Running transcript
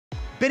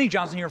Benny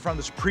Johnson here from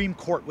the Supreme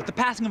Court. With the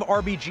passing of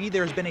RBG,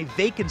 there has been a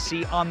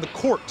vacancy on the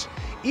court.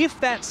 If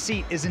that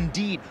seat is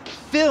indeed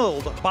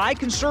filled by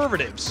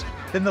conservatives,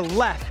 then the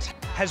left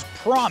has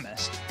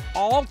promised,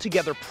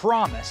 altogether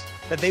promised,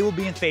 that they will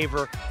be in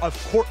favor of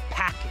court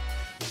packing.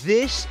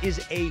 This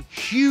is a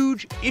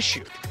huge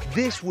issue.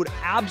 This would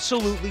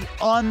absolutely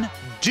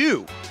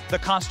undo the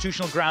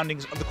constitutional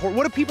groundings of the court.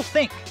 What do people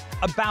think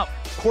about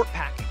court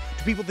packing?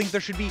 Do people think there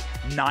should be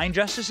 9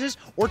 justices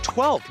or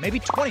 12, maybe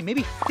 20,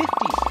 maybe 50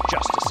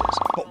 justices?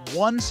 But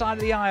one side of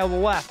the aisle, the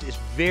left, is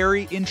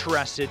very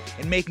interested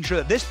in making sure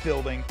that this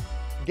building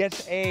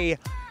gets a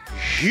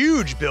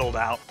huge build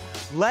out.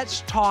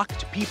 Let's talk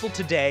to people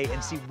today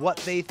and see what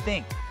they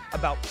think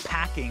about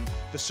packing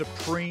the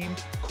Supreme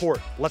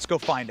Court. Let's go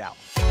find out.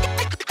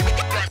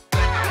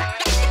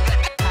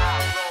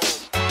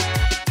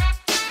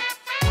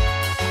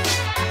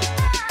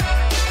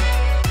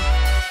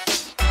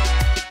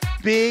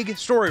 Big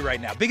story right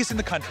now, biggest in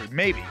the country,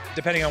 maybe,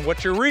 depending on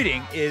what you're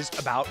reading, is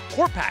about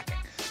court packing.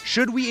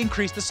 Should we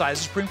increase the size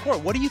of the Supreme Court?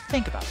 What do you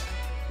think about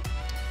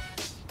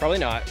that? Probably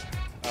not,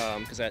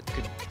 because that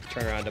could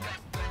turn around to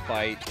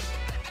bite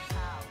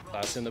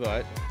us in the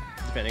butt,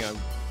 depending on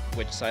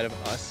which side of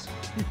us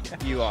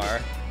you are.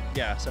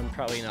 Yeah, so I'm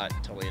probably not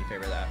totally in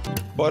favor of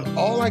that. But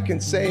all I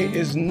can say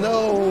is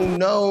no,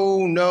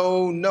 no,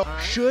 no, no.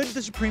 Should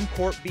the Supreme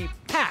Court be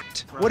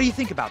packed? What do you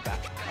think about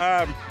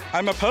that?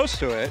 I'm opposed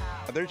to it.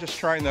 They're just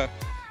trying to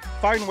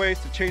find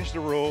ways to change the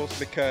rules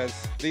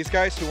because these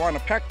guys who want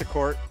to pack the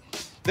court,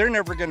 they're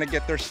never going to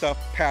get their stuff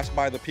passed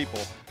by the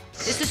people.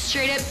 This is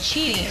straight up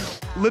cheating.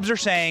 Libs are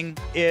saying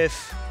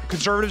if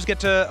conservatives get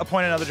to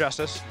appoint another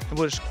justice, then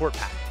we'll just court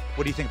pack.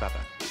 What do you think about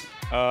that?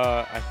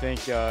 I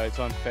think it's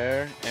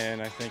unfair,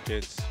 and I think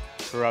it's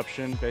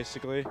corruption,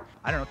 basically.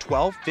 I don't know,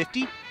 12,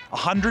 50,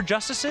 100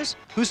 justices?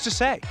 Who's to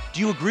say? Do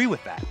you agree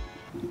with that?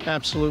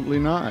 Absolutely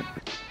not.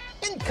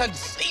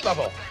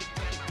 Inconceivable.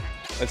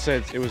 Let's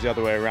say it was the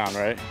other way around,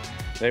 right?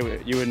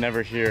 You would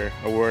never hear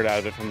a word out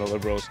of it from the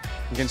liberals.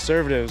 And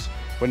conservatives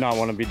would not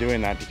want to be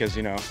doing that because,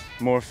 you know,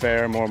 more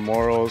fair, more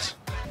morals.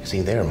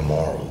 See, their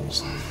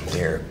morals,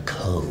 their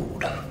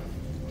code,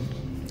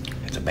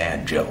 it's a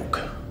bad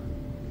joke.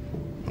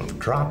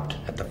 Dropped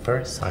at the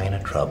first sign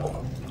of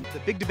trouble. The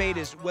big debate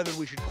is whether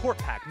we should court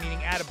pack,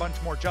 meaning add a bunch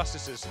more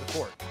justices to the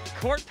court.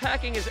 Court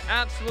packing is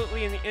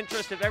absolutely in the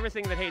interest of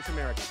everything that hates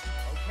America.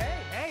 Okay,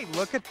 hey,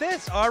 look at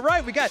this. All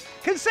right, we got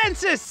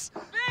consensus.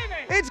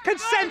 Baby! It's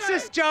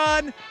consensus,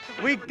 John.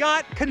 We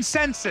got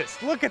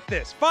consensus. Look at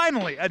this.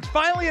 Finally, it's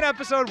finally an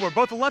episode where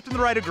both the left and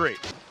the right agree.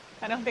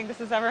 I don't think this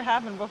has ever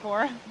happened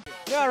before.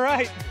 All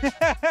right.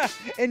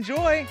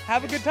 Enjoy.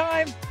 Have a good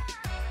time.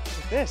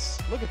 Look at this.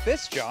 Look at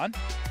this, John.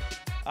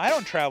 I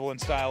don't travel in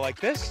style like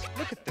this.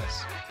 Look at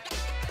this.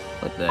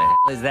 What the hell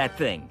is that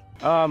thing?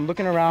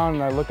 Looking around,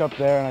 and I look up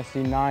there and I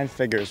see 9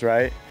 figures,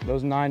 right?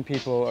 Those 9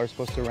 people are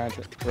supposed to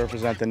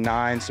represent the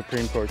 9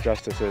 Supreme Court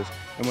justices.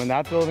 And when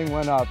that building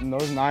went up and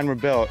those 9 were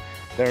built,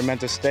 they were meant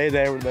to stay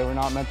there. They were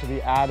not meant to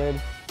be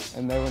added,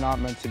 and they were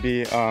not meant to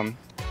be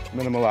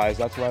minimalized.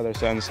 That's why they're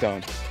set in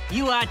stone.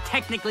 You are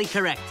technically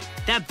correct.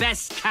 The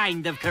best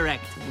kind of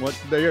correct.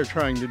 What they are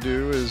trying to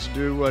do is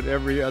do what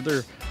every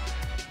other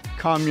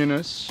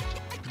communist,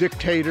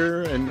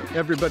 dictator, and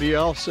everybody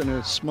else in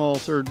a small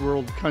third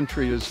world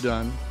country has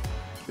done,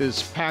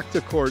 is pack the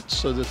courts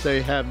so that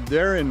they have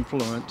their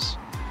influence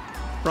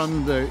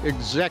from the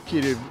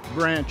executive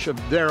branch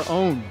of their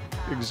own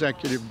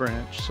executive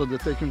branch so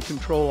that they can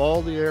control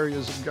all the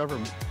areas of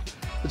government.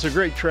 It's a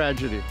great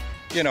tragedy.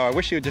 You know, I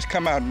wish you would just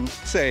come out and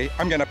say,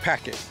 I'm going to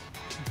pack it.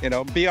 You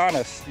know, be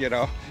honest, you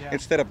know,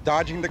 instead of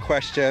dodging the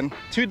question.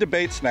 2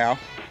 debates now,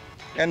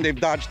 and they've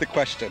dodged the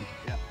question.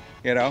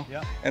 You know?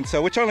 And so,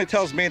 which only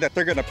tells me that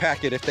they're going to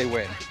pack it if they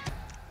win.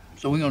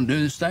 So we're going to do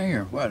this thing,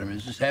 or what? I mean,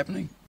 is this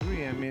happening?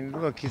 I mean,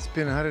 look, it's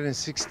been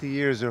 160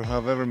 years or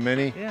however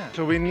many.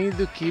 So we need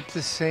to keep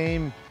the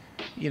same,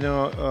 you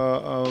know,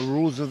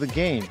 rules of the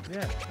game.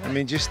 I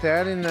mean, just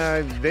that, and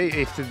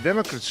if the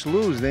Democrats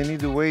lose, they need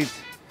to wait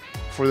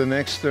for the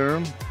next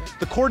term.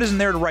 The court isn't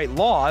there to write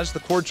laws. The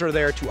courts are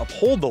there to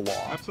uphold the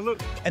law.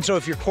 Absolutely. And so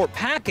if you're court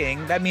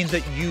packing, that means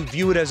that you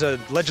view it as a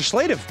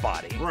legislative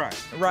body.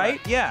 Right?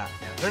 Yeah.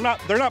 They're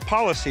not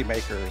policy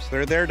makers.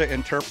 They're there to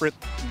interpret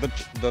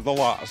the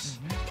laws.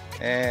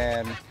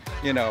 And,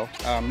 you know,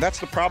 that's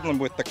the problem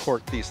with the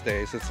court these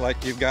days. It's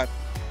like you've got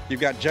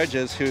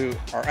judges who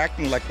are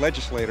acting like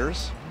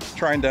legislators,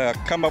 trying to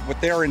come up with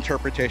their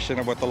interpretation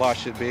of what the law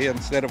should be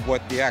instead of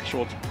what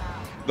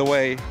the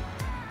way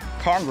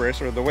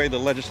Congress or the way the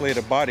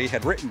legislative body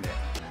had written it.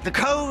 The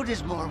code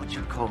is more what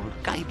you call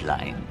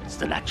guidelines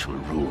than actual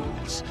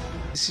rules.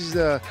 This is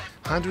the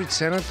 100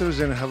 senators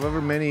and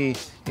however many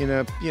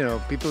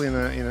people in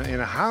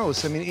a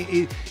house. I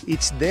mean,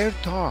 it's their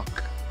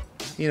talk.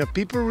 You know,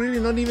 people are really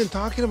not even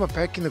talking about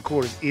packing the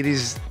court. It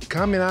is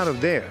coming out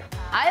of there.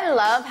 I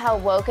love how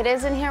woke it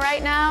is in here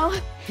right now.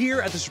 Here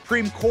at the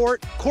Supreme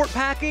Court, court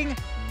packing,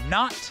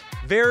 not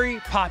very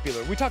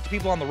popular. We talked to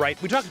people on the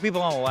right, we talked to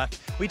people on the left,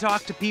 we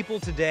talked to people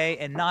today,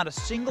 and not a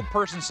single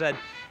person said,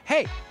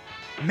 hey,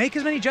 make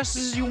as many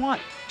justices as you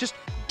want. Just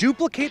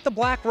duplicate the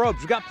black robes.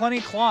 We've got plenty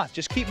of cloth.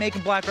 Just keep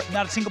making black robes.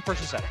 Not a single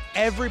person said it.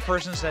 Every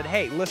person said,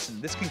 hey, listen,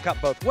 this can cut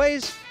both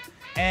ways,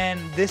 and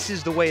this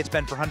is the way it's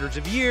been for hundreds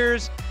of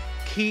years.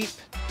 Keep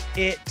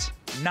it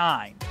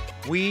 9.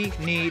 We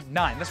need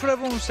 9. That's what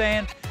everyone was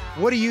saying.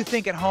 What do you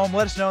think at home?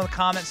 Let us know in the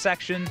comment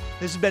section.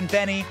 This has been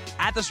Benny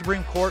at the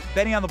Supreme Court.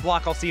 Benny on the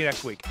block. I'll see you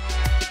next week.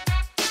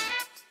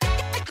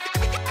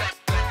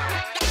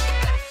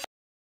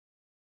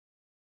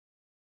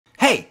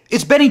 Hey,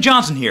 it's Benny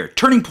Johnson here,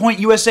 Turning Point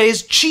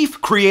USA's Chief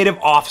Creative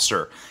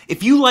Officer.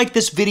 If you like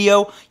this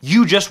video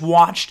you just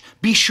watched,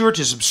 be sure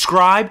to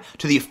subscribe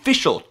to the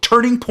official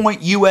Turning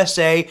Point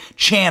USA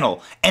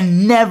channel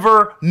and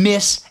never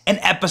miss an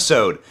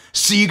episode.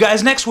 See you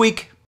guys next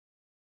week.